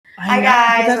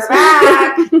Hi guys, we're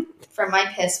back from my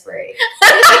piss break.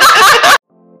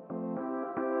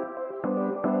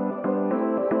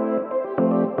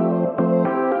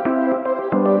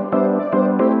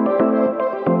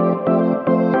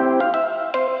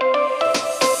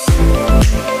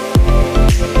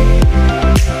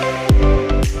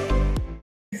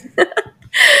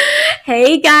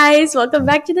 Hey guys, welcome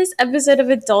back to this episode of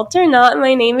Adult or Not.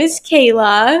 My name is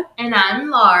Kayla. And I'm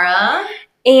Laura.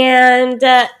 And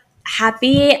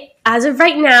as of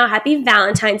right now, happy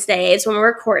Valentine's Day is when we're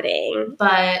recording.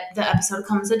 But the episode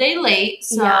comes a day late,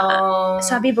 so... Yeah.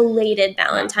 So happy belated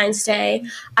Valentine's Day.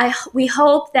 We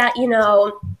hope that,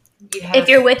 if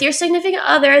you're with your significant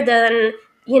other, then,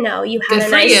 you had a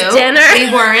nice dinner.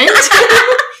 We weren't.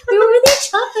 We were with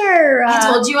each other. I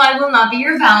told you I will not be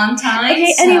your Valentine.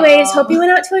 Okay, anyways, hope you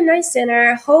went out to a nice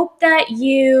dinner. Hope that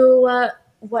you,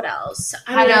 what else?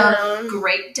 Had a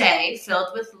great day filled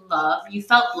with love. You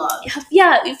felt love.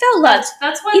 Yeah, you felt loved.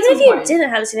 That's why even if important. You didn't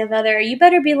have a significant other, you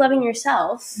better be loving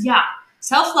yourself. Yeah.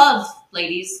 Self-love,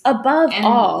 ladies. Above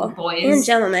all. Boys. And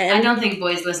gentlemen. I don't think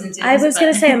boys listen to this. I was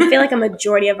going to say, I feel like a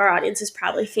majority of our audience is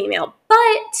probably female. But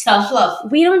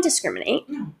self-love. We don't discriminate.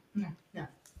 No.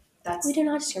 We do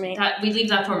not discriminate. We leave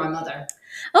that for my mother.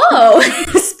 Oh,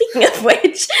 speaking of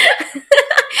which,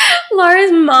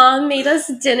 Laura's mom made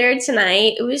us dinner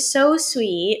tonight. It was so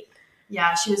sweet.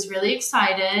 Yeah, she was really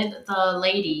excited. The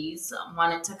ladies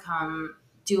wanted to come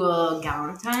do a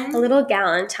Galentine's. A little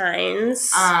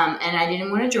Galentine's. And I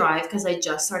didn't want to drive because I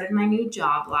just started my new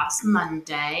job last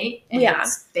Monday. And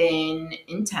It's been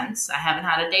intense. I haven't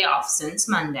had a day off since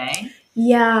Monday.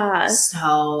 Yeah.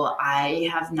 So I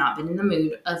have not been in the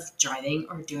mood of driving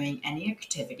or doing any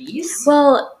activities.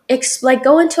 Well,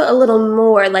 go into a little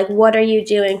more. Like, what are you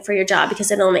doing for your job? Because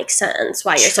it'll make sense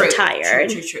why you're so tired.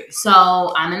 True.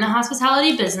 So I'm in the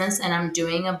hospitality business and I'm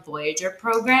doing a Voyager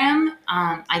program.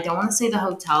 I don't want to say the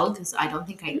hotel because I don't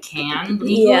think I can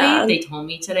legally. Yeah. They told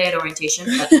me today at orientation.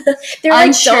 But they're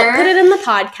like, don't put it in the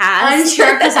podcast.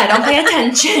 Unsure because I don't pay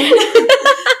attention.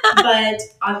 But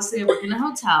obviously I work in a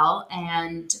hotel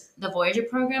and the Voyager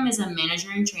program is a manager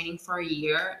in training for a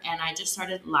year and I just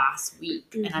started last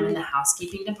week. Mm-hmm. And I'm in the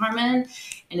housekeeping department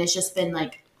and it's just been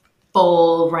like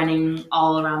full running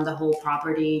all around the whole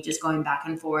property, just going back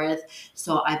and forth.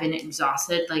 So I've been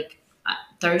exhausted. Like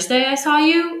Thursday I saw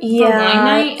you for wine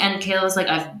night and Kayla was like,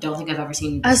 I don't think I've ever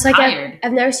seen you this tired.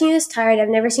 I've never seen you this tired. I've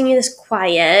never seen you this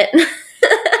quiet.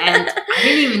 And I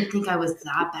didn't even think I was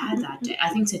that bad that day. I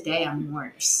think today I'm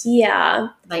worse. Yeah.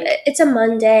 Like it's a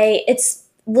Monday. It's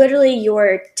literally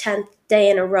your 10th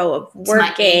day in a row of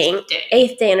working. It's my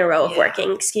 8th day in a row of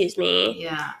working, excuse me.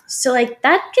 Yeah. So like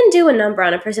that can do a number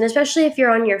on a person, especially if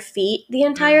you're on your feet the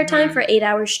entire time for 8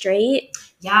 hours straight.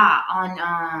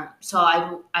 Yeah. So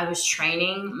I was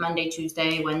training Monday,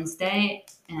 Tuesday, Wednesday,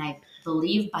 and I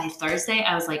believe by Thursday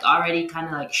I was like already kind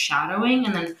of like shadowing,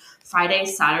 and then Friday,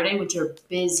 Saturday, which are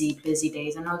busy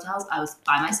days in hotels, I was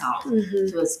by myself. Mm-hmm.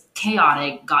 So it was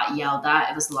chaotic, got yelled at.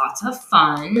 It was lots of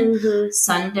fun. Mm-hmm.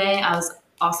 Sunday, I was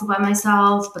also by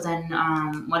myself, but then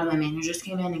one of my managers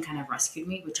came in and kind of rescued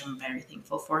me, which I'm very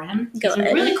thankful for him. He's a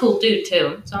really cool dude,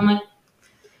 too. So I'm like,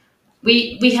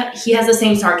 he has the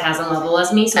same sarcasm level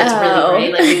as me, so it's really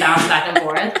great. Like, we bounce back and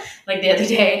forth. Like, the other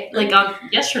day,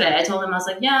 yesterday, I told him, I was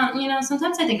like, yeah,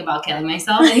 sometimes I think about killing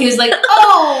myself. And he was like,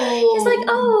 oh. He's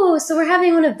like, so we're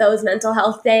having one of those mental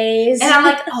health days. And I'm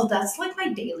like, that's like my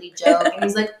daily joke. And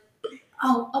he's like,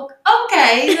 oh,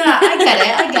 okay. Yeah, I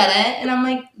get it. And I'm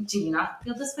like, do you not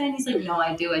feel this way? And he's like, no,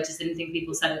 I do. I just didn't think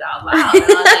people said it out loud. And I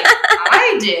was like,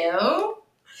 I do.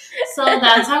 So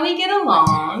that's how we get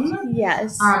along.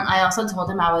 Yes. I also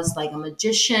told him I was like a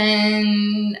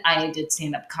magician. I did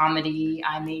stand-up comedy.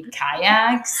 I made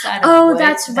kayaks.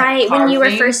 That's right. When you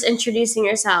were first introducing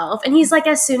yourself. And he's like,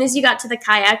 as soon as you got to the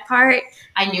kayak part,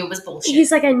 I knew it was bullshit.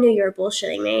 He's like, I knew you were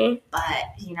bullshitting me. But,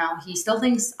 he still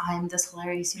thinks I'm this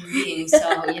hilarious human being. So,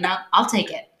 I'll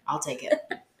take it.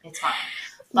 It's fine.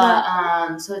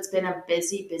 But, so it's been a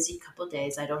busy couple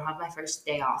days. I don't have my first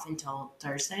day off until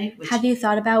Thursday. Have you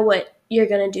thought about what you're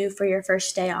going to do for your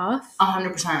first day off?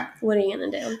 100%. What are you going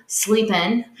to do? Sleep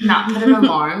in, not put an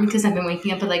alarm because I've been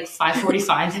waking up at like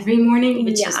 5:45 every morning,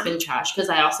 which has been trash because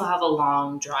I also have a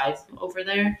long drive over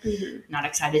there. Mm-hmm. Not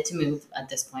excited to move at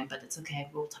this point, but it's okay.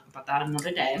 We'll talk about that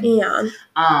another day. Yeah.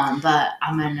 But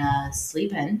I'm going to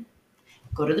sleep in,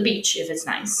 go to the beach if it's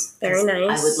nice. Very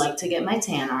nice. I would like to get my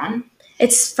tan on.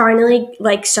 It's finally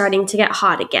starting to get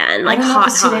hot again,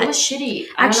 hot. Today was shitty.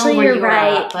 Actually, you're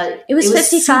right. But it was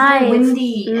 55. Super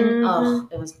windy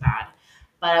and it was bad.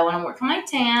 But I want to work on my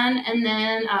tan, and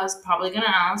then I was probably gonna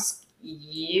ask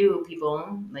you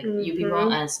people, like you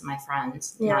people as my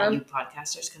friends, not you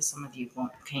podcasters, because some of you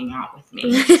won't hang out with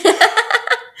me.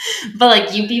 But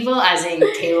like you people, as in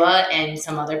Kayla and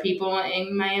some other people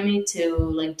in Miami, to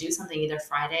like do something either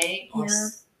Friday or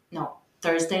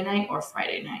Thursday night or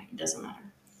Friday night. It doesn't matter.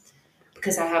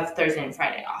 Because I have Thursday and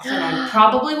Friday off. And I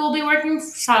probably will be working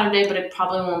Saturday, but it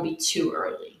probably won't be too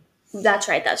early. That's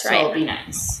right. So it'll be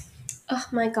nice. Oh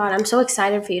my God. I'm so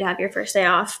excited for you to have your first day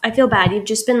off. I feel bad. You've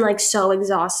just been like so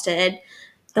exhausted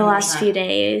the last few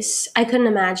days. I couldn't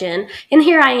imagine. And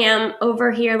here I am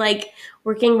over here like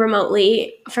working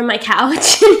remotely from my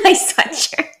couch in my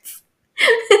sweatshirts.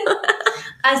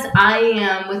 As I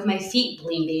am with my feet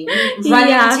bleeding,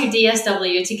 running to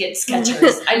DSW to get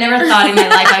Skechers. I never thought in my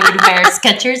life I would wear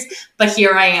Skechers, but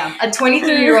here I am, a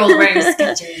 23-year-old wearing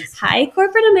Skechers. Hi,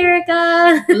 corporate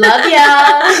America. Love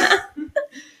ya.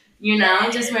 You know,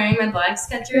 just wearing my black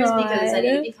Skechers because I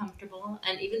need to be comfortable,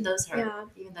 and even those hurt. Yeah.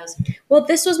 Even those hurt. Well,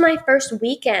 this was my first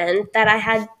weekend that I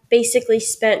had basically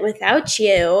spent without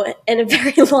you in a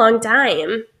very long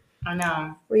time. I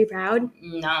know. Were you proud?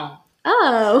 No.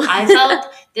 Oh.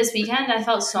 This weekend, I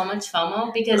felt so much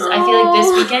FOMO because I feel like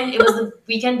this weekend, it was the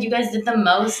weekend you guys did the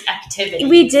most activity.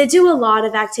 We did do a lot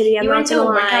of activity. You went to a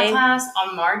workout class,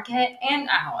 on market, and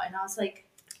out. And I was like,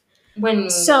 when we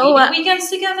do weekends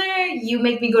together, you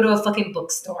make me go to a fucking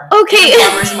bookstore. Okay.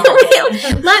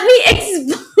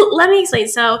 Let me explain.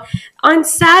 So on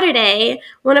Saturday,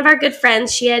 one of our good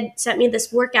friends, she had sent me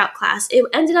this workout class. It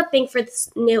ended up being for this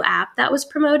new app that was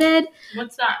promoted.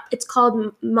 What's that? It's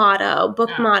called Motto,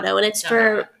 Motto, and it's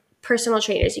for personal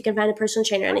trainers. You can find a personal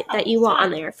trainer that you want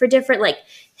on there for different like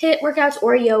HIIT workouts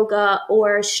or yoga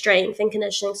or strength and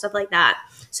conditioning, stuff like that.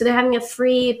 So they're having a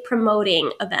free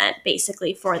promoting event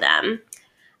basically for them.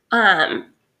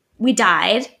 We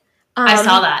died. I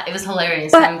saw that. It was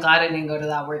hilarious. I'm glad I didn't go to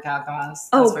that workout class.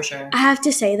 That's for sure. I have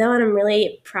to say though, and I'm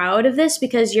really proud of this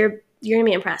because you're gonna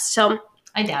be impressed. So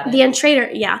I doubt it.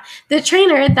 The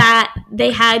trainer that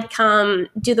they had come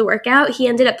do the workout, he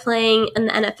ended up playing in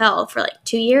the NFL for like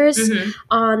 2 years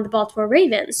on the Baltimore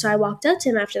Ravens. So I walked up to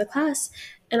him after the class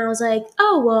and I was like,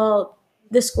 oh, well,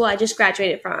 the school I just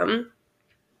graduated from,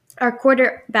 our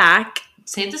quarterback.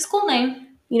 Say the school name.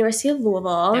 University of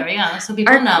Louisville. There we go. So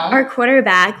people know. Our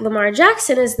quarterback, Lamar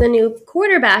Jackson, is the new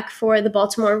quarterback for the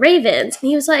Baltimore Ravens. And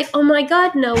he was like, oh my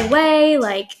God, no way.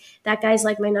 Like, that guy's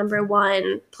like my number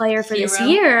one player for this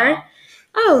year.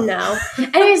 Oh, no.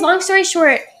 Anyways, long story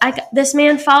short, this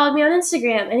man followed me on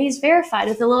Instagram, and he's verified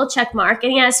with a little check mark,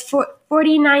 and he has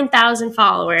 49,000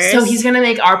 followers. So he's going to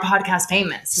make our podcast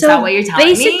famous. Is that what you're telling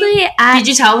me? Did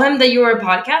you tell him that you were a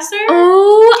podcaster?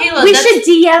 Oh, Kayla, we should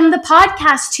DM the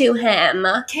podcast to him.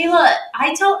 Kayla,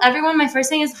 I tell everyone my first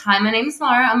thing is, hi, my name is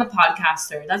Laura. I'm a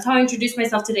podcaster. That's how I introduced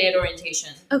myself today at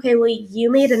orientation. Okay, well,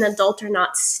 you made an adult or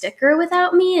not sticker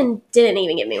without me and didn't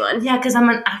even give me one. Yeah, because I'm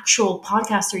an actual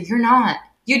podcaster. You're not.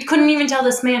 You couldn't even tell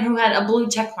this man who had a blue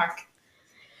check mark.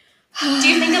 Do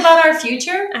you think about our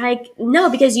future? No,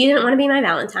 because you didn't want to be my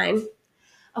Valentine.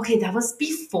 Okay, that was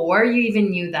before you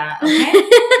even knew that,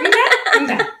 okay?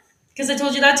 Okay. Because I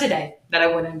told you that today, that I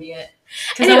wouldn't be it.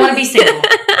 Because I want to be single.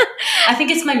 I think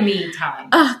it's my me time.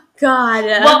 Oh, God.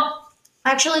 Well,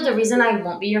 actually, the reason I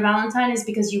won't be your Valentine is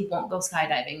because you won't go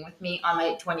skydiving with me on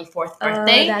my 24th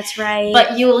birthday. Oh, that's right.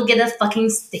 But you will get a fucking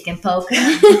stick and poke.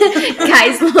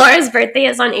 Guys, Laura's birthday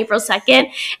is on April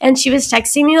 2nd, and she was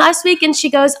texting me last week, and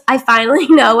she goes, I finally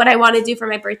know what I want to do for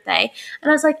my birthday. And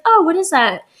I was like, oh, what is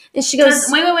that? And she goes,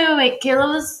 wait.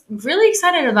 Kayla was really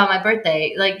excited about my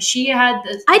birthday. Like, she had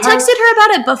this. I texted her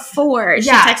about it before she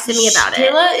texted me about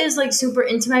it. Kayla is, like, super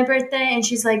into my birthday, and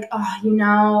she's like, oh, you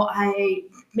know, I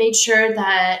made sure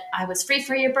that I was free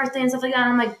for your birthday and stuff like that. And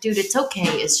I'm like, dude, it's okay.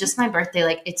 It's just my birthday.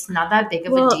 Like, it's not that big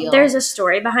of a deal. There's a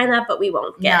story behind that, but we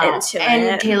won't get into it.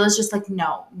 And Kayla's just like,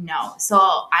 no. So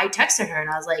I texted her and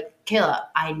I was like, Kayla,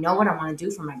 I know what I want to do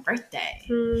for my birthday.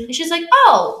 And she's like,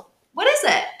 oh, what is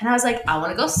it? And I was like, I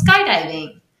want to go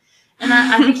skydiving. And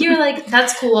I think you were like,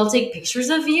 that's cool. I'll take pictures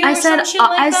of you. I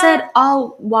said,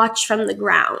 I'll watch from the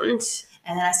ground.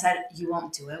 And then I said, you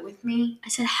won't do it with me? I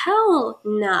said, hell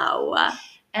no.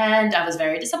 And I was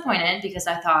very disappointed because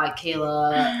I thought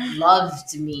Kayla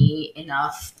loved me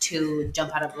enough to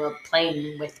jump out of a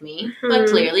plane with me. But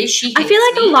clearly she hates me. I feel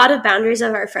like a lot of boundaries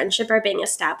of our friendship are being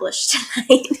established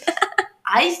tonight.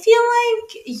 I feel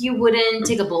like you wouldn't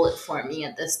take a bullet for me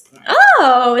at this point.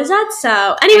 Oh, is that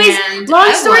so? Anyways,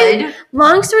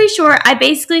 long story short, I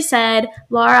basically said,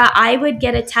 Laura, I would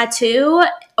get a tattoo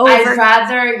over... I'd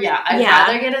rather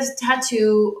get a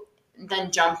tattoo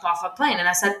then jump off a plane. And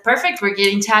I said, perfect, we're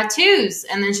getting tattoos.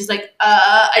 And then she's like,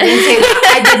 I didn't say that.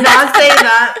 I did not say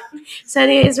that. So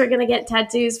anyways, we're going to get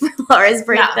tattoos for Laura's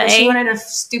birthday. Yeah, she wanted a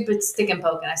stupid stick and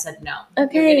poke, and I said, no.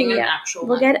 Okay, you're getting an actual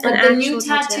we'll one. Get but an the actual new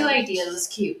tattoo idea was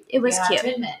cute. It was cute.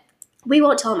 To admit. We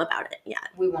won't tell them about it yet.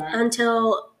 We won't.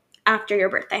 Until after your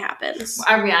birthday happens.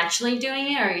 Are we actually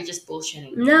doing it, or are you just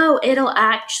bullshitting? No, it'll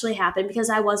actually happen because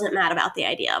I wasn't mad about the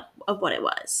idea of what it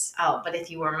was. Oh, but if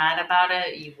you were mad about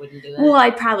it, you wouldn't do it. Well, I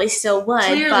probably still would.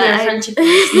 Clearly, but our friendship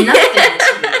is nothing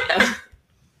to you.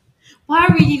 Why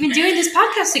are we even doing this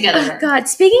podcast together? Oh, God,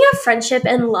 speaking of friendship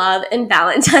and love and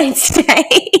Valentine's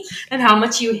Day. And how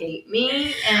much you hate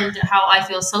me and how I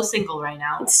feel so single right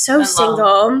now. So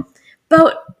single.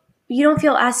 But you don't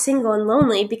feel as single and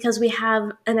lonely because we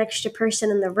have an extra person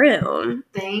in the room.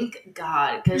 Thank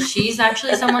God, because she's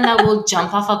actually someone that will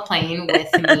jump off a plane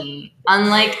with me,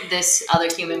 unlike this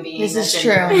other human being. This is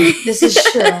true. This is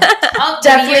true. Oh,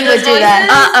 definitely would do that.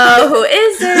 Uh-oh, who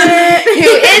is it?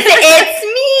 Who is it? It's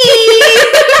me!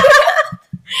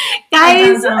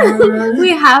 Guys,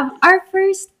 we have our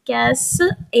first guest,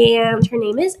 and her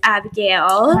name is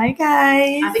Abigail. Hi,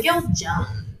 guys. Abigail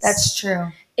Jones. That's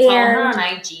true. Follow her on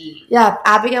IG. Yeah,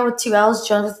 Abigail with 2 L's,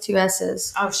 Jones with 2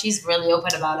 S's. Oh, she's really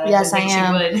open about it. Yes, I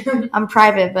am. She would. I'm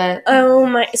private, but... Oh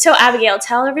my... So, Abigail,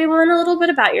 tell everyone a little bit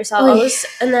about yourselves,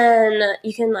 and then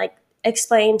you can,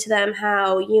 explain to them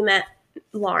how you met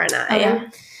Laura and I. Okay.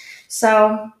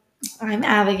 So, I'm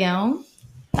Abigail.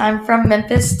 I'm from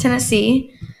Memphis,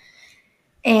 Tennessee,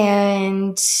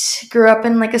 and grew up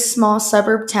in, a small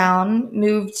suburb town.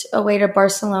 Moved away to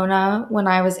Barcelona when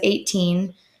I was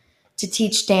 18 to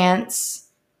teach dance.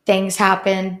 Things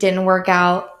happened, didn't work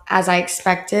out as I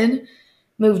expected.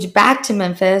 Moved back to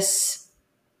Memphis.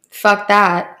 Fuck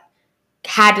that.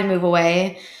 Had to move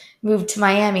away. Moved to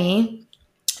Miami.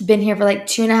 Been here for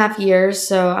 2.5 years,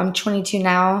 so I'm 22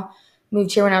 now.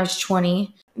 Moved here when I was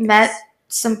 20. Met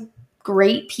some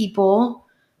great people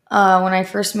when I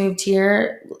first moved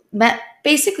here. Met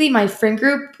basically my friend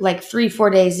group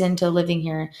 3-4 days into living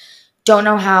here. Don't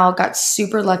know how. Got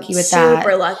super lucky with that.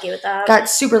 Got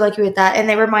super lucky with that. And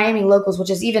they were Miami locals, which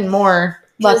is even more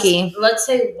lucky. Let's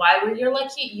say why were you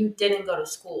lucky? You didn't go to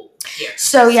school here.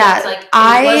 So yeah, it's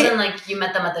it wasn't like you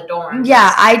met them at the dorm.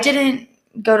 Yeah, I didn't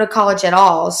go to college at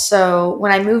all. So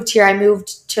when I moved here, I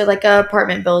moved to a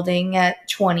apartment building at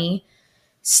 20.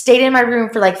 Stayed in my room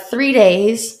for 3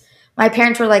 days. My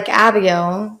parents were like,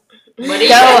 Abigail,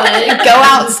 go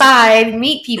outside,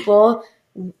 meet people.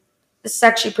 This is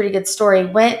actually a pretty good story.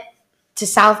 Went to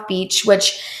South Beach,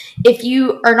 which if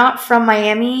you are not from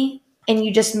Miami and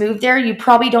you just moved there, you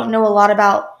probably don't know a lot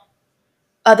about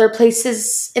other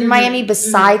places in Miami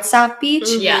besides South Beach.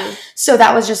 Yeah. So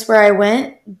that was just where I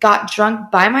went. Got drunk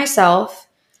by myself.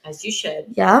 As you should.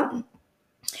 Yeah.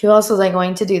 Who else was I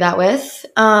going to do that with?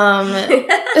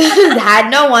 Had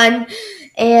no one.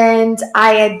 And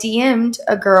I had DM'd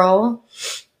a girl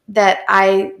that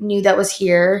I knew that was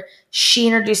here. She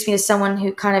introduced me to someone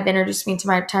who kind of introduced me to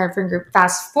my entire friend group.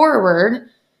 Fast forward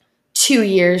 2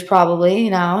 years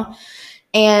probably,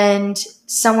 and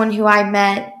someone who I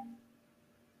met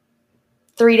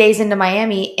 3 days into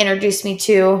Miami introduced me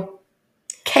to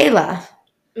Kayla.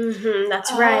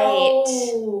 That's right.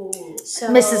 So,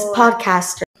 Mrs.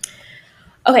 Podcaster.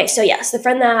 Okay, so yes, the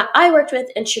friend that I worked with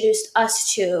introduced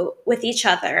us with each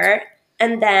other.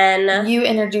 And then you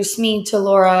introduced me to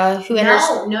Laura, who No.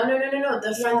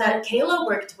 The friend that Kayla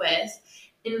worked with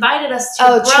invited us to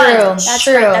brunch.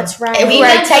 True. That's right. We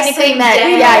technically met.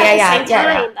 Same time.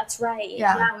 Yeah. That's right.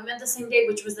 Yeah, we met the same day,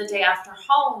 which was the day after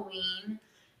Halloween.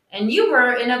 And you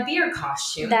were in a beer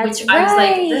costume. That's which right. I was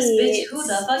like, this bitch, who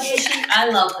the fuck is she? I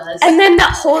love this. And then the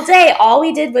whole day, all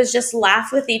we did was just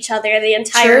laugh with each other the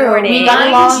entire morning. We got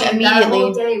along immediately. That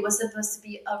whole day was supposed to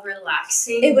be a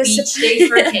relaxing beach day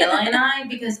for Kayla and I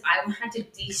because I had to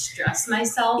de-stress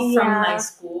myself from my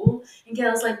school. And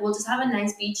Kayla was like, we'll just have a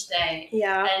nice beach day.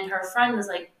 Yeah. And her friend was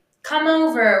like, come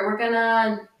over. We're going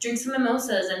to drink some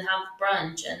mimosas and have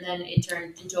brunch. And then it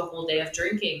turned into a whole day of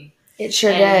drinking. It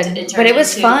sure did, but it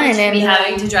was fun. And me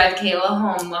having to drive Kayla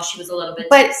home while she was a little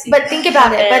bit tipsy. But think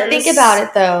about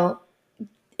it. Though.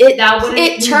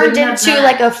 It turned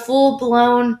into a full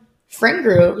blown friend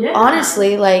group. Yeah.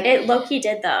 Honestly, it low-key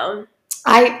did though.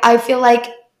 I feel like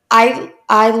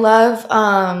I love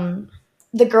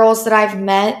the girls that I've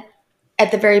met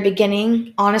at the very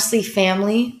beginning. Honestly,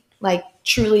 family,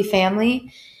 truly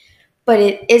family. But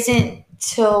it isn't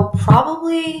till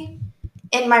probably,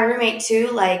 and my roommate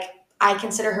too. I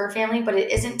consider her family, but it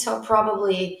isn't till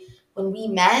probably when we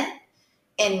met,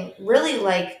 and really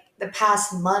the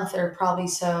past month or probably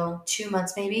 2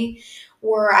 months maybe,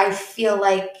 where I feel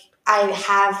like I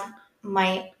have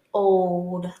my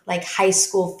old like high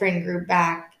school friend group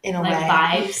back in a like way.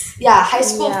 vibes. Yeah, high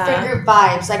school friend group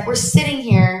vibes. Like we're sitting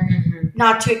here,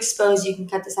 not to expose, you can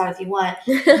cut this out if you want.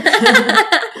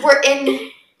 We're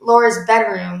in Laura's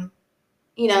bedroom,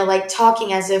 you know, like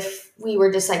talking as if we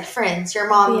were just like friends. Your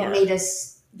mom made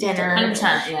us dinner. 100%,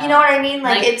 yeah. You know what I mean?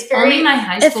 Like it's very. Only my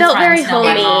high school it felt friends very know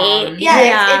my homey. mom.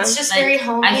 Yeah, it's just like, very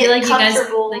homey. I feel like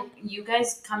comfortable. you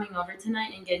guys coming over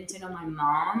tonight and getting to know my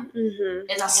mom is a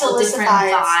whole Solidifies. different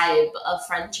vibe of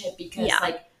friendship because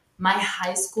like my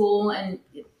high school and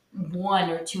one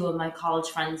or two of my college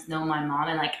friends know my mom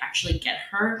and like actually get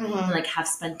her and like have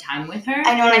spent time with her.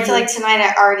 I know, and I feel like tonight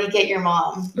I already get your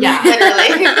mom. Yeah,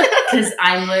 literally, because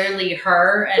I'm literally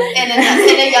her and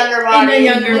in a younger body. In a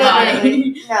younger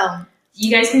body. No, you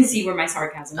guys can see where my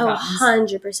sarcasm comes.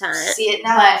 100%. See it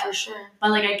now for sure.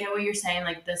 But like I get what you're saying.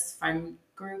 Like this friend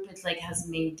group, it's like has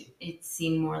made it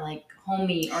seem more like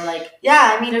homey or like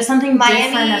I mean, there's something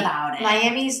different about it.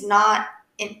 Miami's not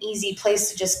an easy place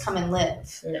to just come and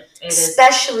live. No,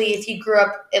 especially if you grew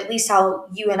up, at least how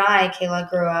you and I, Kayla,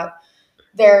 grew up,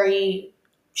 very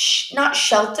not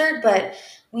sheltered, but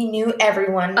we knew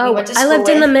everyone. Oh, we went to school I lived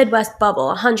in the Midwest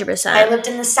bubble, 100%. I lived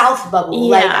in the South bubble. Yeah.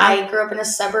 Like I grew up in a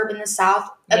suburb in the South,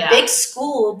 a big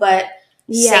school, but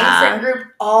same friend group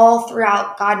all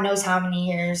throughout God knows how many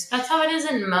years. That's how it is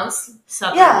in most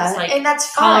suburbs. Yeah, like and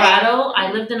that's fine. Colorado,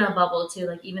 I lived in a bubble too.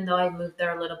 Like even though I moved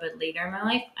there a little bit later in my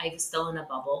life, I was still in a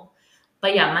bubble.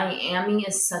 But yeah, Miami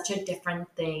is such a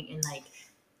different thing in like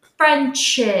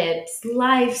friendships,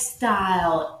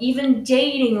 lifestyle, even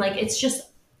dating. Like it's just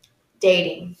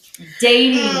dating.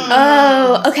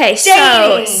 Oh, okay.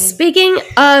 So speaking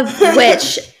of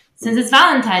which, since it's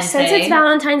Valentine's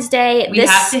Day, we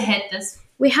have to hit this.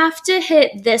 We have to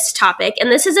hit this topic,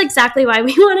 and this is exactly why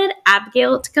we wanted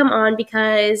Abigail to come on,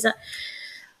 because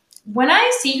when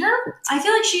I see her, I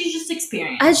feel like she's just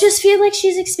experienced. I just feel like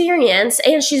she's experienced,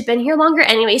 and she's been here longer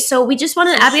anyway, so we just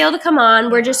wanted Abigail to come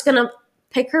on. We're just going to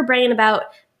pick her brain about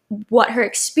what her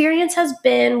experience has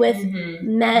been with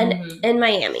men in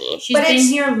Miami. She's been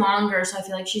here longer, so I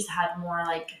feel like she's had more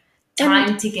like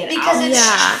time to get because out. Because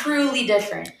it's truly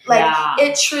different. Like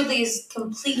it truly is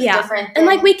completely different. And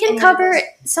like we can cover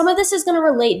some of this is going to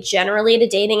relate generally to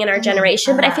dating in our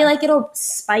generation, but I feel like it'll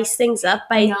spice things up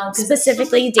by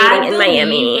specifically dating in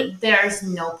Miami. There's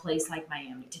no place like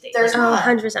Miami to date. There's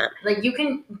 100%. Like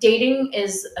dating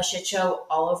is a shit show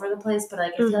all over the place, but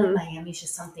like I feel like Miami's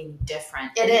just something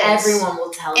different. It is. Everyone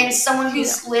will tell you. And someone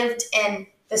who's lived in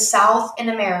the South in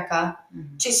America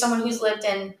to someone who's lived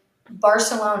in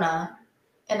Barcelona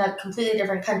in a completely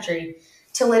different country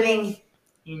to living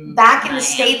back in the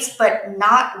States but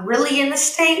not really in the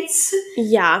States.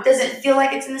 Yeah. Does it feel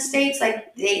like it's in the States?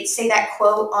 Like they say that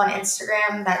quote on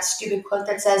Instagram, that stupid quote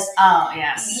that says, oh,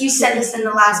 yes. You said this in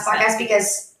the last podcast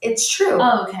because it's true.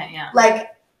 Oh, okay, yeah. Like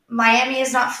Miami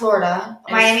is not Florida.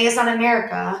 Miami is not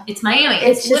America. It's Miami.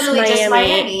 It's literally just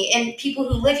Miami. And people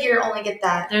who live here only get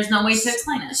that. There's no way to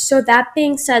explain it. So that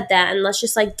being said then, let's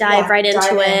just like dive right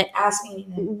into it. Ask me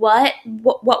anything. What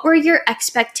were your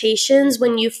expectations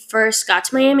when you first got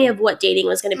to Miami of what dating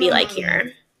was going to be like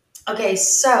here? Okay,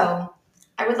 so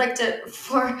I would like to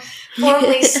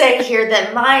formally say here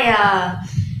that my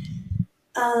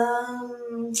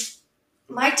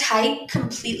type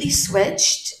completely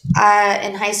switched.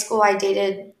 In high school, I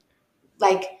dated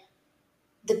like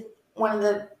one of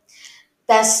the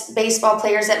best baseball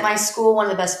players at my school, one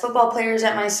of the best football players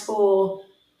at my school.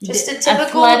 Just a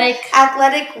typical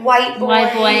athletic white boy.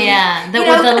 White boy, yeah. With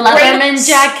the Leatherman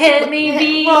jacket,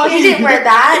 maybe. Well, he didn't wear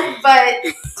that, but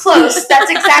close. That's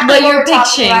exactly what we're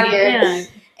talking about here.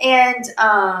 Yeah. And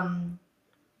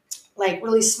like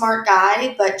really smart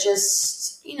guy, but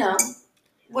just how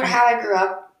I grew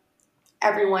up.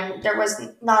 There was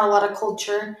not a lot of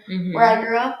culture where I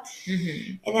grew up.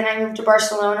 And then I moved to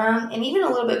Barcelona. And even a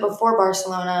little bit before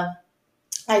Barcelona,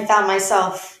 I found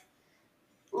myself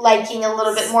liking a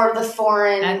little bit more of the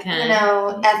foreign,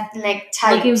 ethnic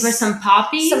types. Looking for some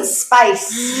poppy? Some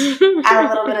spice. Add a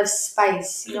little bit of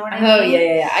spice. You know what I mean? Oh,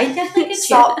 yeah. I definitely get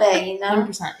Salt Bay,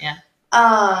 100%, yeah.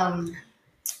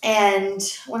 And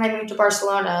when I moved to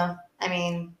Barcelona, I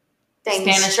mean, things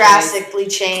Spanish drastically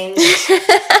changed.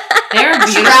 They're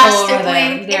beautiful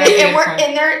drastically.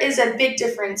 And there is a big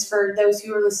difference for those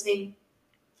who are listening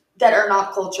that are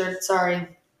not cultured. Sorry.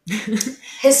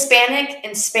 Hispanic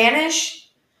and Spanish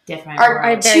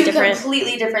are two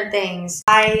completely different things.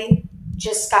 I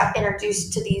just got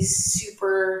introduced to these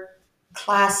super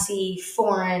classy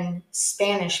foreign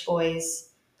Spanish boys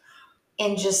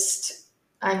and just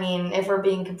I mean, if we're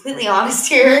being completely honest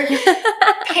here,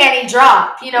 panty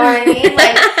drop. You know what I mean?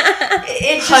 Like,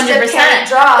 it's just 100%. A panty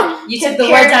drop. You took the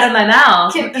words out of my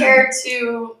mouth. Compared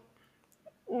to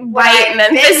white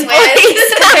Memphis boys.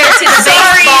 Compared to the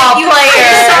baseball player.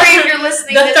 Sorry if you're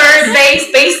listening to third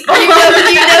base baseball. You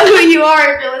know who you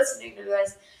are if you're listening to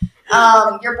this.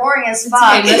 You're boring as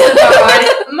fuck.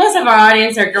 Most of our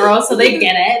audience are girls, so they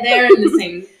get it. They're in the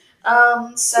same.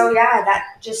 So yeah,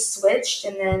 that just switched,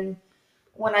 and then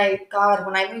when I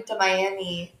moved to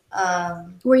Miami,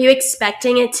 were you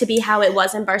expecting it to be how it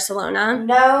was in Barcelona?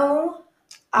 No.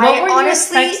 What were you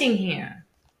expecting here?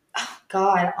 Oh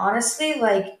God, honestly,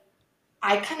 like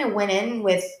I kind of went in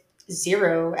with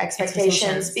zero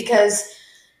expectations because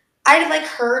I like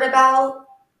heard about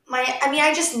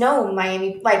I just know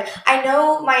Miami. Like I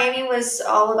know Miami was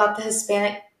all about the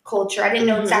Hispanic culture. I didn't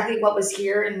know exactly what was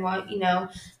here and what,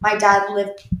 my dad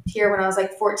lived here when I was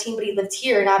like 14, but he lived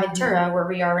here in Aventura where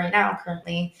we are right now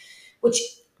currently, which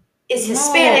is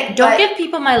Hispanic. Don't give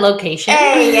people my location.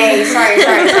 Hey, sorry.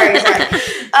 We're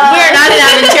not in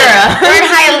Aventura. We're in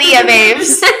Hialeah,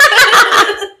 babes.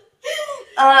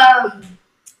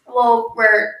 Well,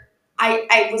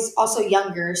 I was also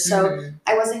younger, so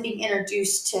I wasn't being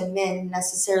introduced to men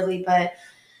necessarily, but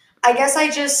I guess I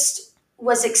just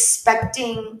was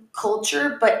expecting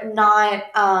culture, but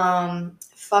not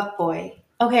fuckboy.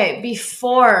 Okay,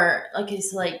 before,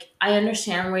 so I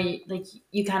understand where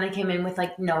you kind of came in with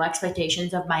no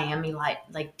expectations of Miami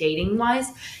like dating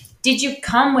wise. Did you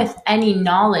come with any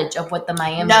knowledge of what the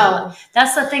Miami? No,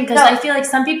 that's the thing, because I feel like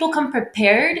some people come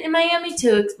prepared in Miami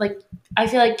to I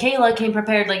feel like Kayla came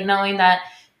prepared knowing that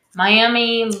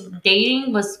Miami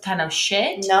dating was kind of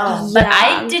shit. No, but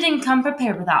I didn't come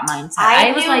prepared with that mindset.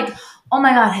 I was like, oh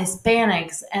my God,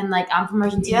 Hispanics. And I'm from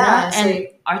Argentina. And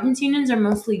Argentinians are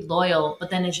mostly loyal.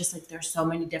 But then it's just there's so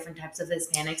many different types of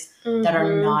Hispanics that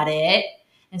are not it.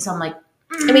 And so I'm like,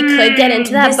 and we could get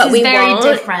into that, but we won't.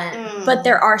 Different. But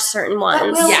there are certain ones.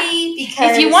 But will we?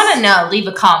 Because if you want to know, leave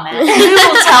a comment. We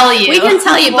will tell you. We can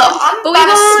tell you, but we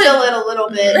won't spill it a little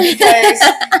bit because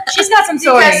she's got some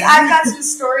stories. Because I've got some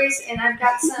stories and I've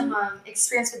got some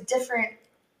experience with different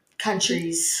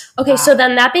countries. Okay, so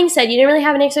then that being said, you didn't really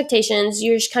have any expectations.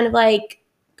 You're just kind of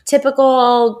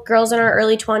typical girls in our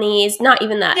early 20s. Not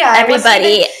even that. Yeah,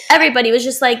 everybody was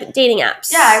just dating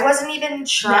apps. Yeah, I wasn't even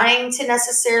trying to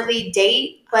necessarily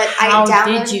date, but How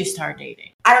did you start dating?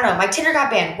 I don't know. My Tinder got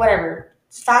banned. Whatever.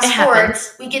 Fast forward,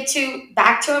 we get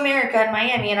back to America in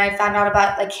Miami, and I found out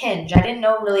about Hinge. I didn't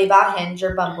know really about Hinge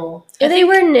or Bumble. They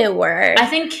were newer. I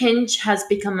think Hinge has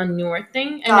become a newer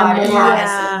thing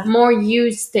and more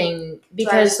used thing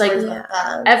because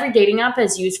every dating app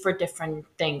is used for different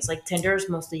things. Tinder is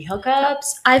mostly hookups.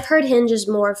 I've heard Hinge is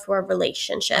more for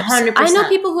relationships. 100%. I know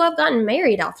people who have gotten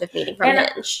married off of meeting from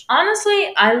Hinge.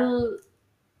 Honestly, I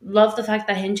love the fact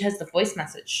that Hinge has the voice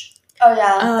message. Oh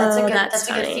yeah, that's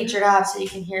a good feature to have, so you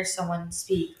can hear someone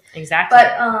speak. Exactly.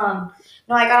 But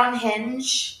no, I got on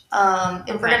Hinge.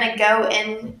 If we're gonna go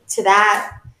into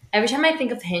that, every time I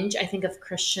think of Hinge, I think of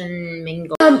Christian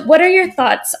Mingle. What are your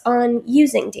thoughts on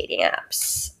using dating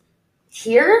apps?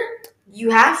 Here, you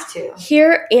have to.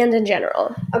 Here and in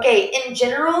general. Okay, in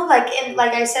general, like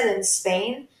I said in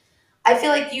Spain, I feel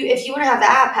like if you want to have the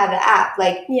app, have the app.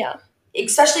 Yeah.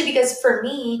 Especially because for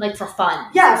me, for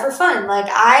fun. Yeah, for fun.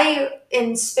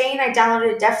 In Spain, I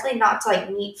downloaded it definitely not to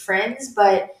meet friends,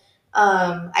 but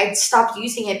I stopped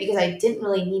using it because I didn't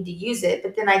really need to use it.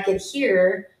 But then I get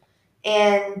here,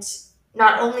 and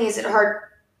not only is it hard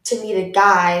to meet a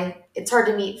guy, it's hard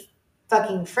to meet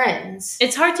fucking friends.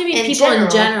 It's hard to meet people in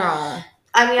general.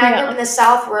 I mean, I grew up in the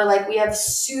South where we have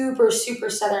super, super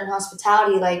Southern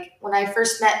hospitality. When I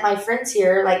first met my friends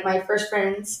here, my first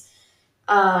friends,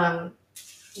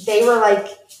 they were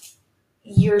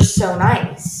you're so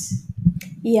nice.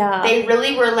 Yeah. They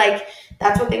really were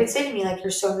that's what they would say to me,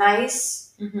 you're so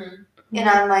nice. Mm-hmm. And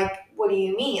I'm like, what do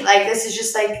you mean? This is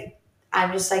just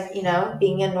I'm just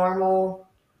being a normal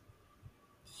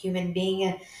human being,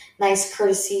 a nice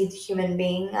courtesy human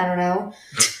being. I don't know.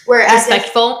 Whereas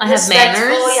respectful. I have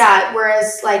manners. Yeah.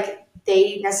 Whereas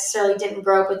they necessarily didn't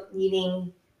grow up with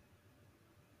needing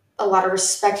a lot of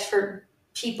respect for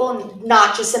people,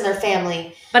 not just in their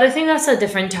family. But I think that's a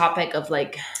different topic of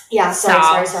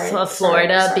sorry, of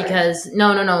Florida, sorry. Because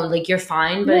no, you're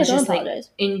fine, but it's just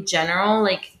in general,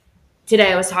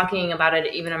 today I was talking about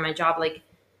it even on my job,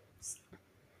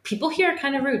 people here are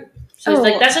kind of rude. So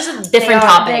it's that's just a different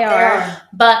topic. They are.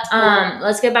 But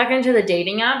let's get back into the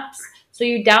dating apps. So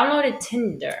you downloaded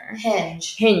Tinder.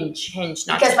 Hinge,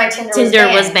 not because my Tinder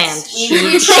was banned.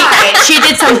 We tried. She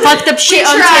did some fucked up shit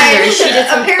on Tinder. She did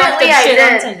some fucked up shit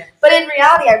on Tinder. But in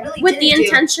reality, I really with the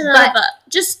intention of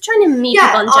just trying to meet yeah,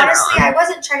 people in general. honestly, I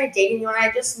wasn't trying to date anyone.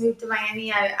 I just moved to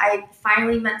Miami. I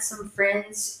finally met some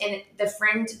friends, and the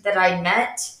friend that I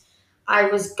met, I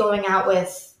was going out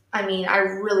with. I mean, I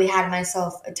really had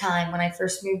myself a time when I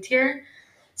first moved here.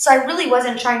 So I really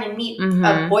wasn't trying to meet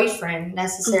a boyfriend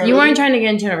necessarily. You weren't trying to get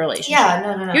into a relationship. Yeah,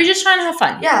 no. You were just trying to have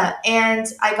fun. Yeah, and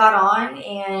I got on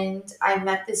and I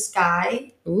met this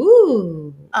guy.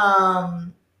 Ooh.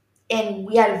 And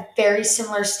we had very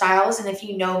similar styles. And if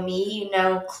you know me, you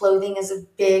know clothing is a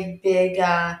big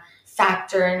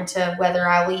factor into whether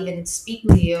I will even speak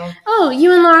to you. Oh,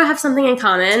 you and Laura have something in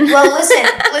common. Well,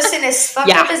 listen, as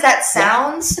fucked up as that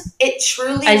sounds, it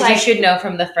truly, as you should know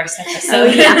from the first episode. Oh,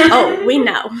 yeah. Oh, we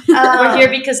know. We're here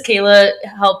because Kayla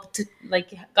helped,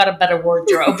 got a better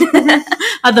wardrobe.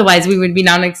 Otherwise, we would be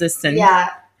non-existent. Yeah,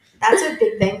 that's a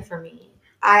big thing for me.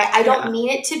 I don't mean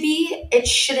it to be. It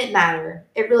shouldn't matter.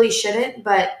 It really shouldn't.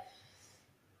 But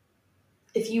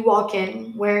if you walk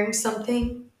in wearing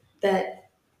something that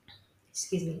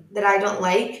I don't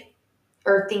like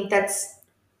or think that's,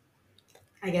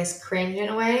 I guess, cringe in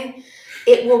a way,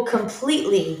 it will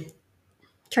completely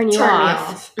turn me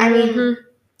off. I mean,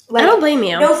 I don't blame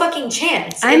you. No fucking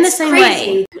chance. I'm the same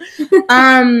way.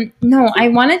 No, I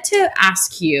wanted to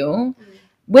ask you,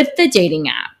 with the dating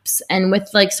apps and with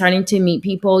starting to meet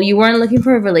people, you weren't looking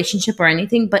for a relationship or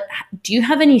anything, but do you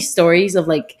have any stories of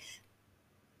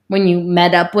when you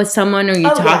met up with someone or you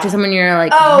talked to someone, you're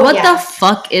like, what the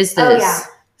fuck is this? Oh, yeah.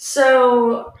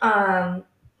 So,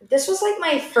 this was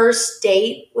my first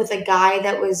date with a guy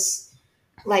that was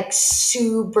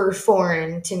super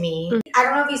foreign to me. I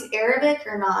don't know if he's Arabic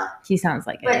or not. He sounds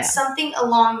like it, but something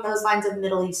along those lines of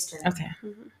Middle Eastern. Okay.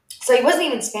 So he wasn't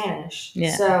even Spanish.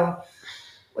 Yeah. So,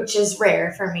 which is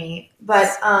rare for me. But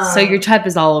so your type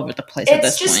is all over the place at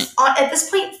this point. It's just at this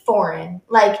point foreign.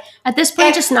 At this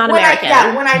point, just not American.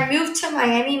 When I moved to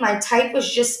Miami, my type was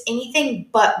just anything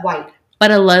but white.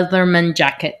 But a Leatherman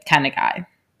jacket kind of guy.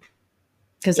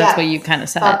 Because that's what you kind of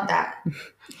said. Fuck that.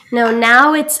 No,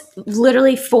 now it's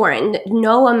literally foreign.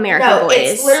 No American boys.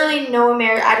 It's literally no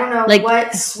American. I don't know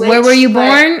what switched. Where were you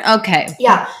born? Okay.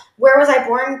 Yeah. Where was I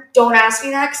born? Don't ask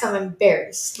me that because I'm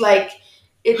embarrassed.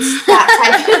 It's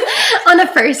that type. On a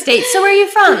first date. So where are you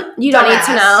from? You don't need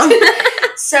to know.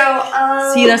 So,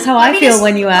 see, that's how I feel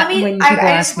when people ask me.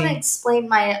 I just want to explain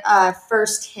my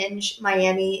first Hinge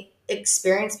Miami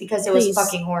experience because it was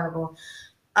fucking horrible.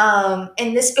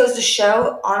 And this goes to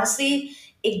show, honestly,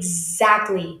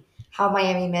 exactly how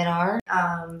Miami men are.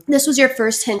 This was your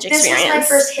first Hinge experience. This was my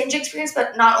first Hinge experience,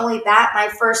 but not only that, my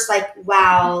first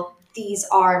wow, these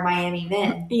are Miami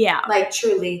men. Yeah.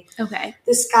 Truly. Okay.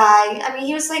 This guy,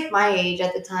 he was my age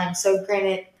at the time, so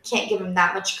granted, can't give him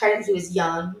that much credit. He was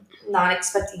young, not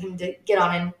expecting him to get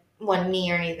on in one knee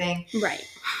or anything. Right.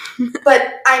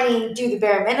 But, do the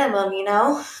bare minimum,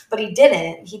 But he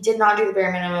didn't. He did not do the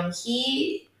bare minimum.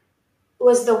 He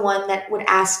was the one that would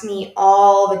ask me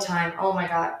all the time. Oh, my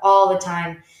God, all the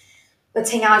time.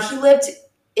 Let's hang out. He lived,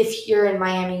 if you're in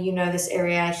Miami, you know this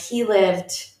area. He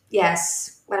lived,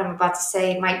 yes, what I'm about to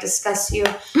say might disgust you,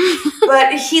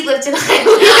 but he lived in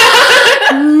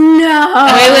Hialeah. No.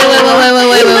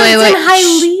 Wait. In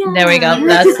Hialeah. There we go.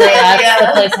 That's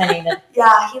the place I needed.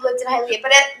 Yeah, he lived in Hialeah.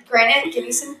 But granted,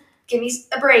 give me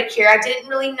a break here. I didn't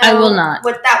really know I will not.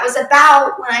 what that was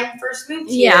about when I first moved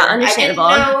here. Yeah, understandable.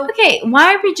 I didn't know. Okay,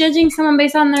 why are we judging someone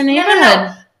based on their neighborhood?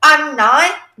 No. I'm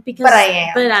not, but I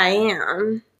am. But I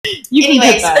am.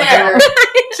 Anyways, whatever.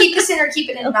 Keep this in or keep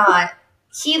it in not.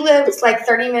 He lived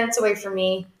 30 minutes away from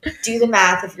me. Do the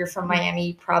math. If you're from Miami,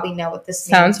 you probably know what this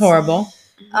means. Sounds horrible.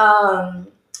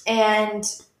 And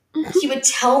he would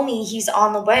tell me he's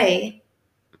on the way,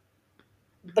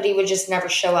 but he would just never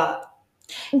show up.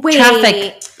 Wait.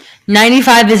 Traffic.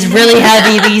 95 is really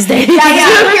heavy these days.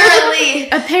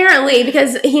 Yeah, apparently,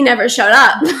 because he never showed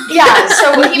up. Yeah,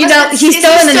 so he's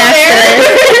still in an accident.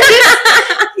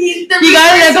 You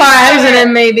got in a car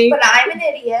accident, maybe. But I'm an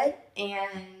idiot,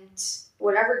 and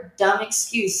whatever dumb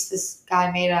excuse this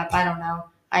guy made up, I don't know.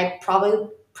 I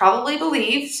probably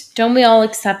believed. Don't we all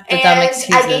accept the dumb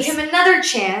excuses? I gave him another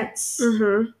chance.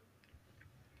 Mm-hmm.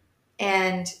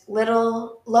 And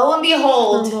lo and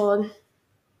behold,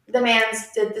 the man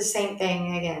did the same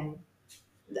thing again.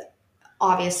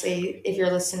 Obviously, if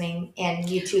you're listening and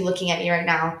you two looking at me right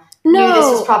now, knew this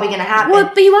was probably going to happen. Well,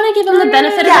 but you want to give him the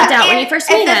benefit of the doubt when you first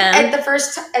meet And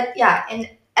him.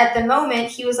 at the moment,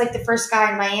 he was the first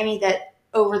guy in Miami that,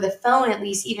 over the phone, at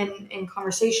least, even in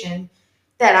conversation,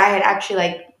 that I had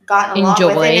actually gotten along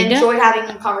with and Enjoyed. enjoyed having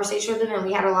a conversation with him, and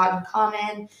we had a lot in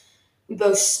common. We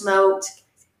both smoked.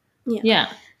 Yeah.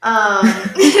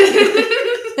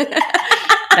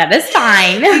 That is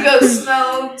fine. We both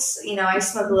smoked. You know, I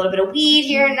smoked a little bit of weed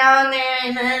here and now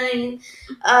and there.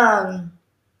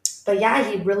 But yeah,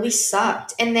 he really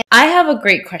sucked. And then I have a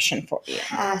great question for you.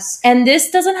 ask. And this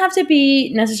doesn't have to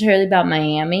be necessarily about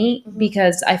Miami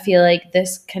because I feel like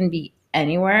this can be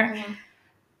anywhere.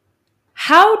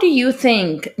 How do you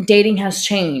think dating has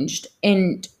changed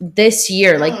in this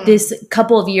year, like this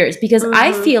couple of years? Because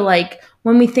I feel like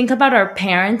when we think about our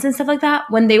parents and stuff like that,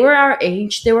 when they were our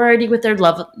age, they were already with their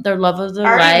love of their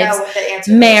lives,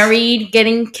 married,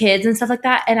 getting kids and stuff like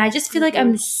that. And I just feel like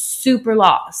I'm super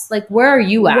lost. Like, where are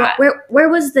you at? Where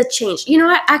was the change? You know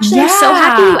what? Actually, I'm so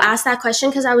happy you asked that question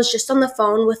because I was just on the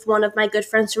phone with one of my good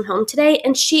friends from home today,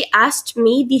 and she asked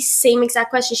me the same exact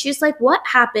question. She was like, "What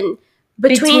happened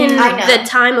between the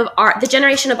time of the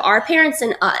generation of our parents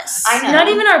and us?" I know. Not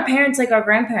even our parents, like our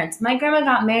grandparents. My grandma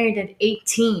got married at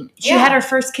 18. She had her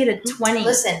first kid at 20.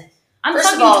 Listen, I'm first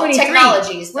talking of all, 23.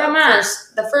 technologies. Where am I?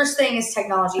 The first thing is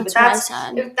technology, That's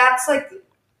but that's like.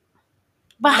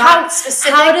 But how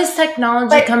does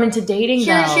technology come into dating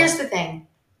though? Here's the thing.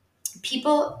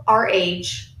 People our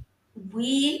age,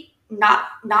 we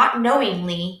not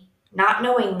knowingly,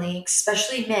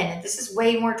 especially men, and this is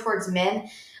way more towards men,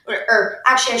 or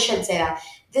actually I shouldn't say that.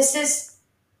 This is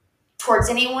towards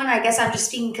anyone. I guess I'm just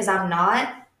speaking because I'm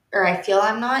not, or I feel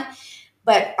I'm not,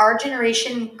 but our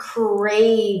generation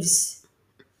craves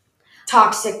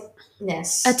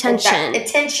toxicness.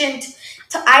 Attention.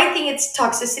 I think it's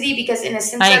toxicity because in a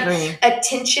sense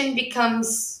attention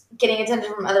becomes getting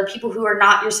attention from other people who are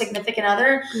not your significant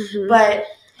other. But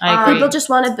people just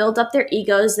want to build up their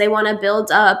egos. They want to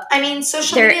build up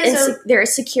social media their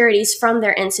insecurities from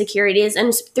their insecurities.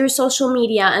 And through social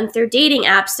media and through dating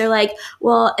apps, they're like,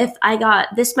 well, if I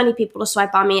got this many people to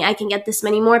swipe on me, I can get this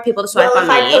many more people to swipe on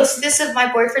me. If I post this of my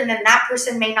boyfriend, then that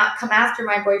person may not come after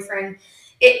my boyfriend.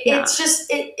 It's just,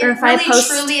 it really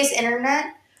truly is internet.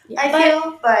 I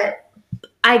feel, but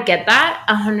I get that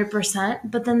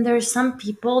 100%. But then there's some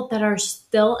people that are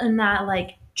still in that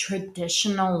like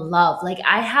traditional love. Like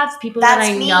I have people that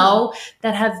I know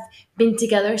that have been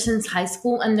together since high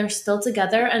school and they're still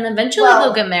together, and eventually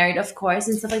they'll get married, of course,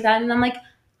 and stuff like that. And I'm like,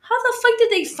 how the fuck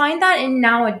did they find that in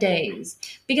nowadays?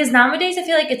 Because nowadays I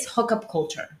feel like it's hookup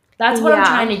culture. That's what I'm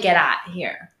trying to get at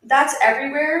here. That's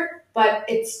everywhere, but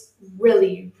it's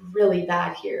really, really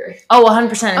bad here. Oh,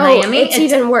 100% in Miami. It's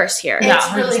even worse here.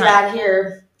 It's really bad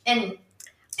here. And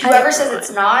whoever says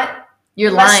it's not,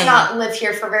 you're must lying. not live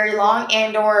here for very long,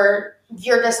 and or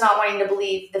you're just not wanting to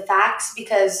believe the facts,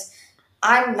 because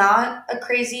I'm not a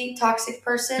crazy toxic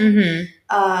person.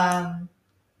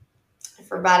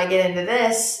 If we're about to get into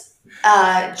this,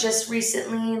 just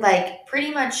recently, like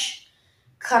pretty much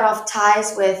cut off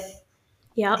ties with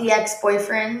the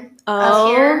ex-boyfriend of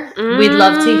here. We'd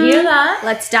love to hear that.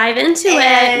 Let's dive into it.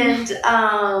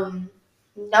 And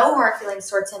no hard feelings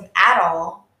towards him at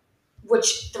all,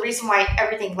 which the reason why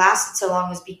everything lasted so long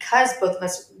was because both of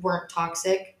us weren't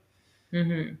toxic. A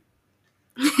little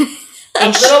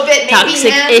bit maybe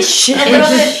him. A little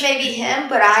bit maybe him,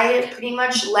 but I pretty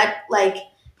much let like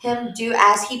him do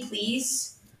as he pleased.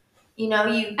 You know,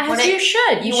 you should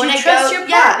trust your partner.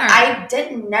 Yeah, I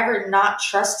did never not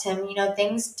trust him. You know,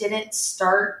 things didn't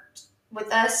start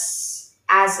with us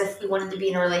as if we wanted to be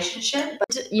in a relationship.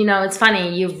 But you know, it's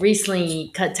funny. You've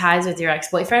recently cut ties with your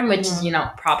ex-boyfriend, which is, you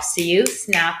know, props to you,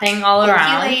 snapping all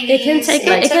around. It can take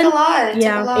a lot.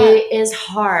 It is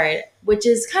hard, which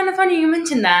is kind of funny you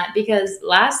mentioned that, because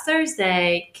last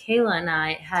Thursday, Kayla and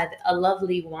I had a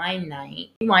lovely wine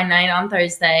night on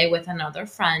Thursday with another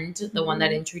friend, the one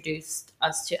that introduced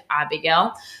us to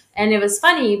Abigail. And it was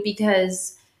funny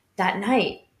because that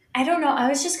night, I don't know, I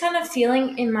was just kind of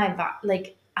feeling in my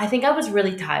like, I think I was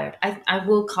really tired. I'm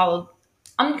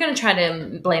going to try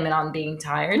to blame it on being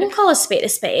tired. You can call a spade a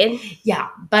spade. Yeah,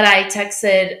 but I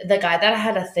texted the guy that I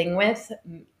had a thing with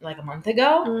like a month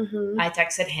ago. I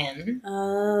texted him,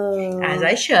 as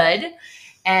I should,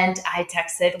 and I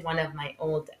texted one of my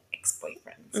old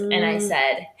ex-boyfriends, and I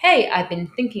said, hey, I've been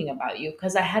thinking about you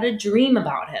because I had a dream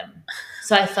about him.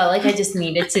 So I felt like I just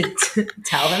needed to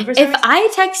tell him for some reason. I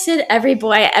texted every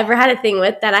boy I ever had a thing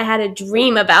with that I had a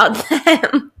dream about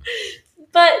them.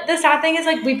 But the sad thing is,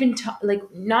 like, we've been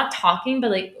not talking,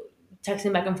 but like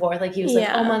texting back and forth. Like, he was like,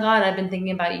 oh my God, I've been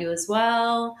thinking about you as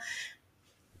well.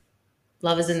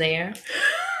 Love is in the air.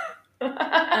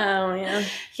 Oh, yeah.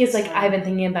 He's like, I've been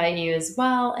thinking about you as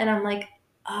well. And I'm like,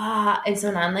 And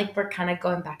so now like we're kind of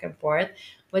going back and forth,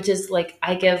 which is like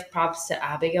I give props to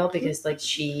Abigail because like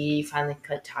she finally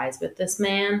cut ties with this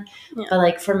man. Yeah. But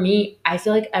like for me, I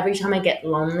feel like every time I get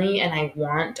lonely and I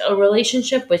want a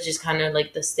relationship, which is kind of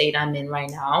like the state I'm in right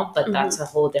now, but that's a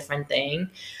whole different thing.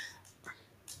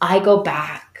 I go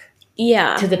back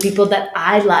to the people that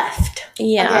I left.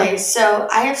 Yeah. Okay, so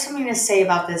I have something to say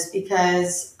about this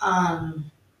because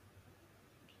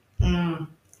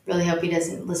really hope he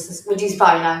doesn't listen, which he's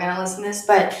probably not going to listen to this,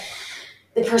 but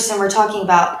the person we're talking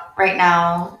about right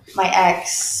now, my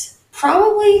ex,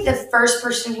 probably the first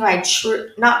person who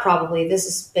not probably, this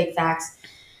is big facts,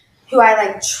 who I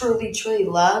like truly, truly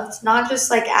loved, not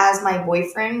just like as my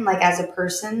boyfriend, like as a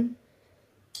person,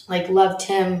 like loved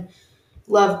him,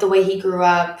 loved the way he grew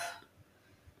up,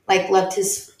 like loved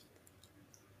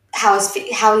how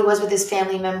he was with his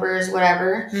family members,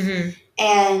 whatever.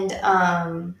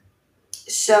 And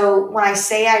so when I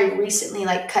say I recently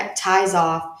like cut ties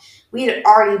off, we had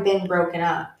already been broken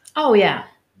up. Oh yeah.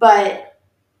 But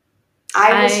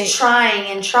I was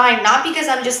trying, not because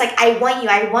I'm just like, I want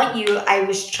you. I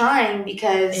was trying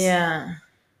because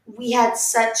we had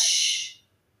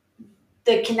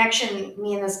the connection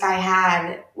me and this guy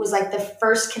had was like the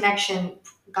first connection,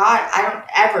 that I've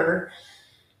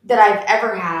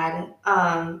ever had,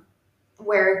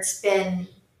 where it's been,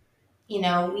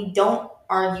 we don't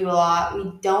argue a lot.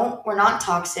 We're not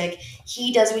toxic.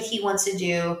 He does what he wants to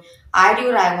do. I do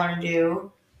what I want to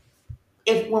do.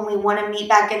 When we want to meet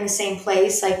back in the same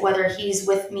place, like whether he's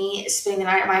with me spending the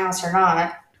night at my house or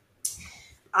not,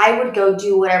 I would go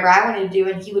do whatever I wanted to do,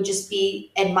 and he would just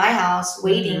be at my house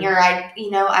waiting, or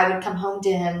I would come home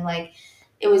to him. Like,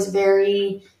 it was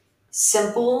very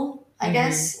simple, I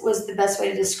guess, was the best way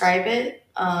to describe it.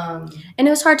 And it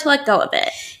was hard to let go of it.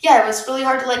 Yeah, it was really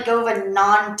hard to let go of a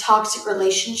non-toxic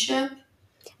relationship.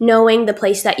 Knowing the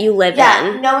place that you live in.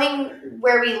 Yeah, knowing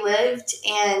where we lived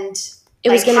and it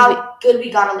was how good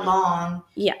we got along.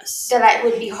 Yes. That it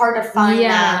would be hard to find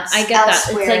that I get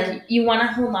elsewhere. that. It's like you want to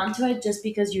hold on to it just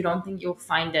because you don't think you'll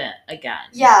find it again.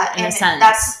 Yeah, in a sense.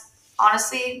 That's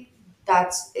honestly,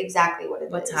 that's exactly what it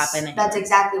is. What's happening. That's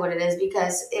exactly what it is,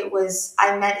 because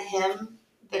I met him,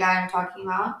 the guy I'm talking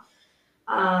about.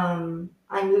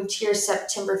 I moved here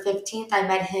September 15th. I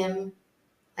met him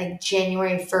like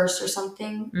January 1st or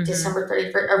something, December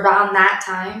 31st, around that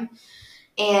time.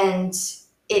 And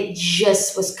it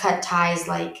just was cut ties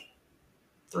like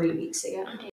 3 weeks ago.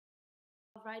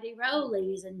 Alrighty,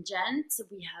 ladies and gents,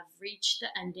 we have reached the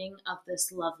ending of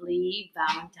this lovely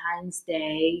Valentine's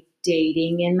Day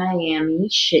dating in Miami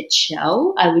shit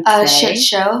show, I would say. Shit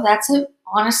show. That's a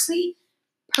honestly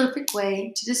perfect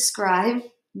way to describe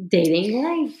dating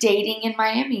life. Dating in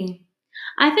Miami.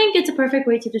 I think it's a perfect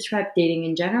way to describe dating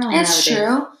in general. It's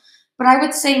true. But I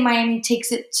would say Miami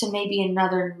takes it to maybe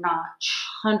another notch.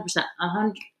 100%.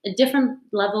 A different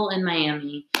level in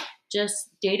Miami. Just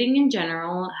dating in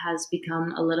general has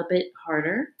become a little bit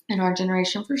harder. In our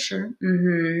generation, for sure.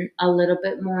 A little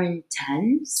bit more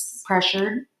intense.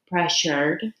 Pressured.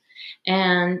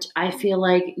 And I feel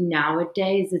like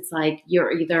nowadays it's like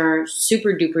you're either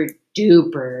super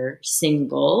duper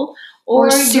single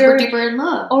or super duper in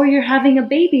love. Or you're having a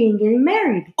baby and getting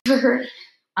married.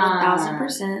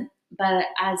 1000%. But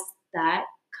as that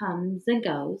comes and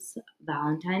goes,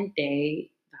 Valentine's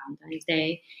Day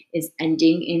is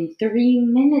ending in 3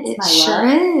 minutes, my love.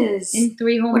 It sure is. In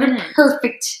 3 whole minutes. What a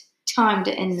perfect time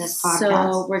to end this podcast.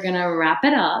 So we're going to wrap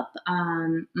it up.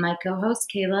 My co-host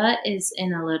Kayla is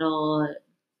in a little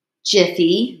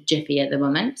jiffy at the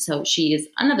moment, so she is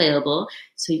unavailable,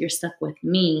 so you're stuck with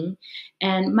me.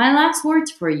 And my last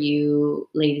words for you,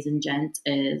 ladies and gents,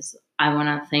 is I want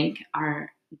to thank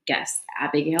our guest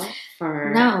Abigail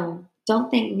for... No,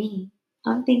 don't thank me.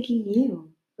 I'm thanking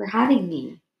you for having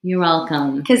me. You're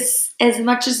welcome. Because as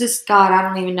much as this, God, I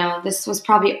don't even know, this was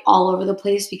probably all over the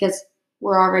place because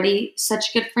we're already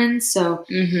such good friends, so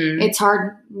it's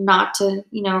hard not to,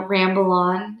 ramble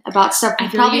on about stuff we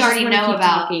probably already know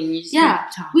about. We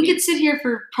could sit here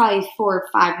for probably 4 or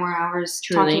 5 more hours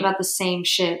talking about the same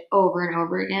shit over and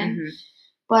over again.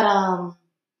 But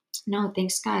no,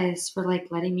 thanks guys for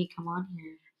letting me come on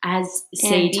here as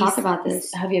Sadie talk about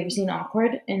this. Have you ever seen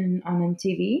Awkward on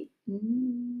MTV? I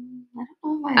don't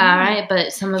know why. All right,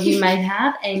 but some of you might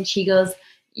have, and she goes,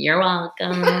 "You're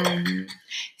welcome."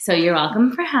 So you're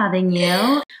welcome for having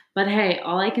you. But hey,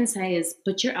 all I can say is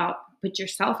put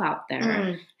yourself out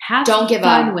there. Don't give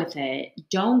fun with it.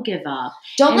 Don't give up.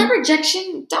 Don't let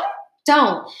rejection.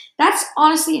 Don't. That's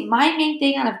honestly my main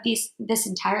thing out of this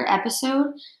entire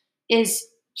episode is,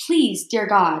 please, dear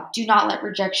God, do not let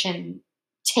rejection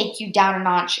take you down a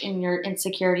notch in your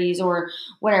insecurities or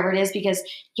whatever it is, because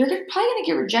you're probably going to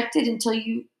get rejected until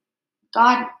you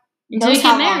get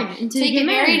married. Until you get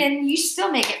married, and you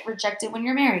still may get rejected when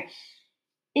you're married.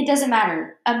 It doesn't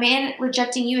matter. A man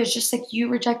rejecting you is just like you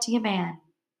rejecting a man.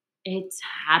 It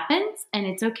happens, and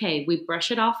it's okay. We brush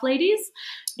it off, ladies.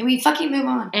 And we fucking move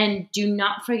on. And do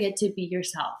not forget to be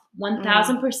yourself.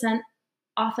 1,000%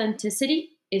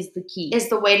 authenticity is the key. Is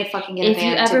the way to fucking get a man,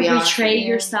 if you ever betray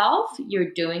yourself,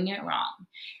 you're doing it wrong.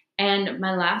 And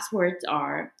my last words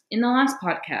are, in the last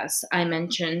podcast, I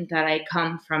mentioned that I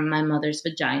come from my mother's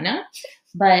vagina.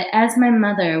 But as my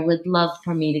mother would love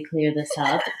for me to clear this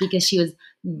up, because she was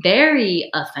very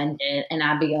offended. And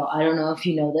Abigail, I don't know if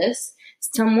you know this,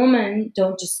 some women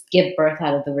don't just give birth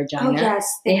out of the vagina. Oh,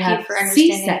 yes. They have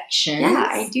C-sections. Yeah,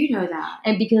 I do know that.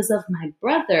 And because of my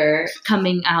brother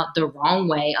coming out the wrong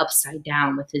way, upside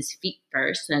down with his feet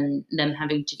first, and them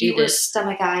having to do you were this.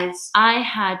 Stomach eyes. I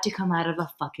had to come out of a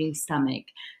fucking stomach.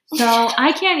 So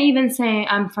I can't even say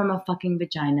I'm from a fucking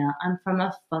vagina. I'm from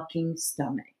a fucking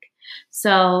stomach.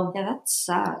 So yeah, that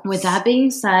sucks. With that being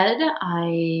said,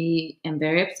 I am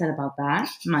very upset about that.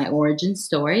 My origin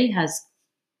story has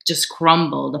just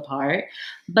crumbled apart.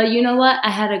 But you know what?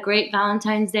 I had a great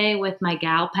Valentine's Day with my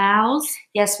gal pals.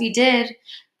 Yes, we did.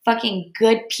 Fucking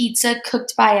good pizza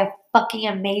cooked by a fucking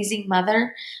amazing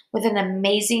mother with an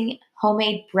amazing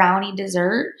homemade brownie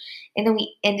dessert. And then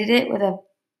we ended it with a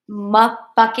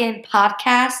fucking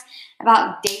podcast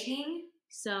about dating.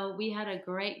 So we had a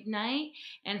great night.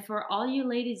 And for all you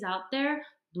ladies out there,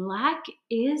 Black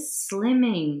is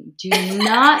slimming. Do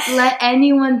not let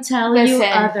anyone tell you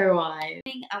otherwise.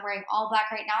 I'm wearing all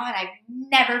black right now, and I've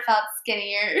never felt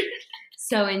skinnier.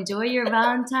 So enjoy your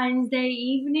Valentine's Day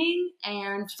evening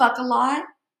and fuck a lot.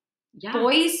 Yeah.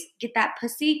 Boys, get that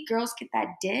pussy. Girls, get that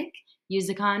dick. Use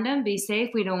a condom. Be safe.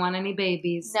 We don't want any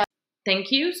babies. No.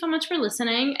 Thank you so much for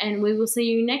listening, and we will see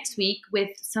you next week with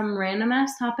some random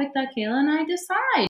ass topic that Kayla and I decide.